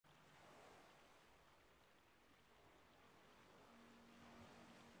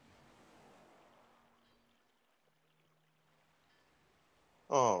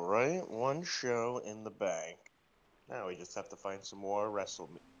Alright, one show in the bank. Now we just have to find some more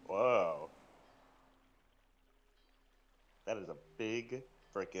Whoa. That is a big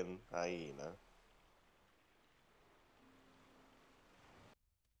frickin' hyena.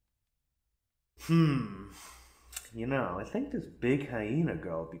 I think this big hyena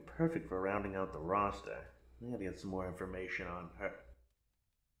girl would be perfect for rounding out the roster. I gotta get some more information on her.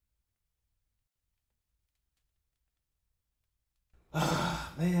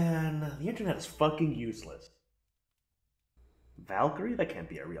 Ah, man, the internet is fucking useless. Valkyrie? That can't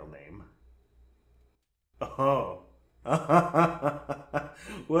be a real name. Oh.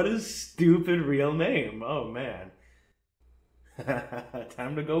 What a stupid real name. Oh, man.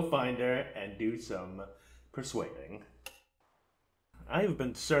 Time to go find her and do some persuading. I've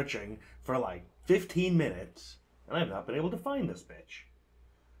been searching for like 15 minutes, and I've not been able to find this bitch.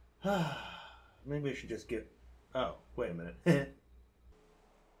 Maybe I should just get... Oh, wait a minute.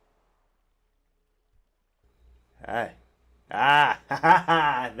 Hi. Ah, ha ha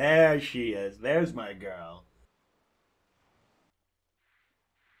ha, there she is. There's my girl.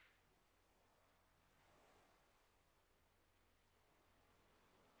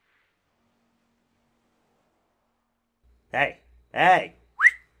 Hey, hey,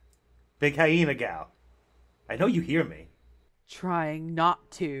 big hyena gal. I know you hear me. Trying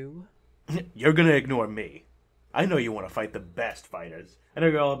not to. You're gonna ignore me. I know you want to fight the best fighters. I know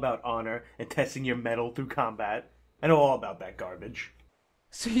you're all about honor and testing your mettle through combat. I know all about that garbage.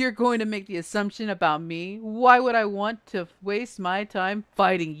 So you're going to make the assumption about me? Why would I want to waste my time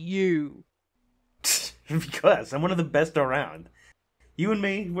fighting you? Because I'm one of the best around. You and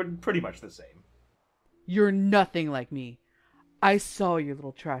me, we're pretty much the same. You're nothing like me. I saw your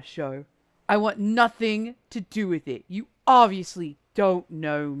little trash show. I want nothing to do with it. You obviously don't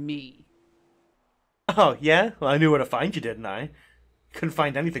know me. Oh, yeah? Well, I knew where to find you, didn't I? Couldn't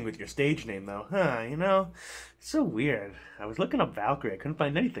find anything with your stage name, though. It's so weird. I was looking up Valkyrie, I couldn't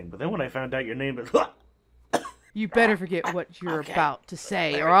find anything, but then when I found out your name was... You better forget what you're Okay. about to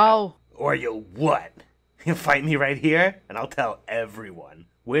say, There or we go. I'll... Or you'll what? You fight me right here, and I'll tell everyone,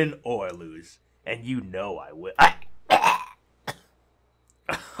 win or lose. And you know I will.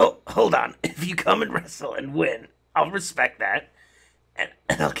 Hold on. If you come and wrestle and win, I'll respect that. And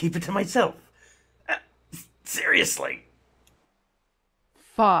I'll keep it to myself. Seriously.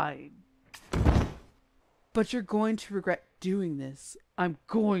 Fine. But you're going to regret doing this. I'm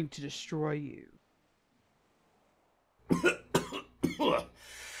going to destroy you. Whew.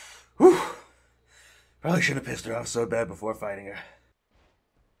 Probably shouldn't have pissed her off so bad before fighting her.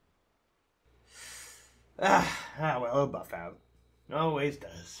 Well, it'll buff out. Always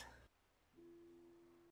does.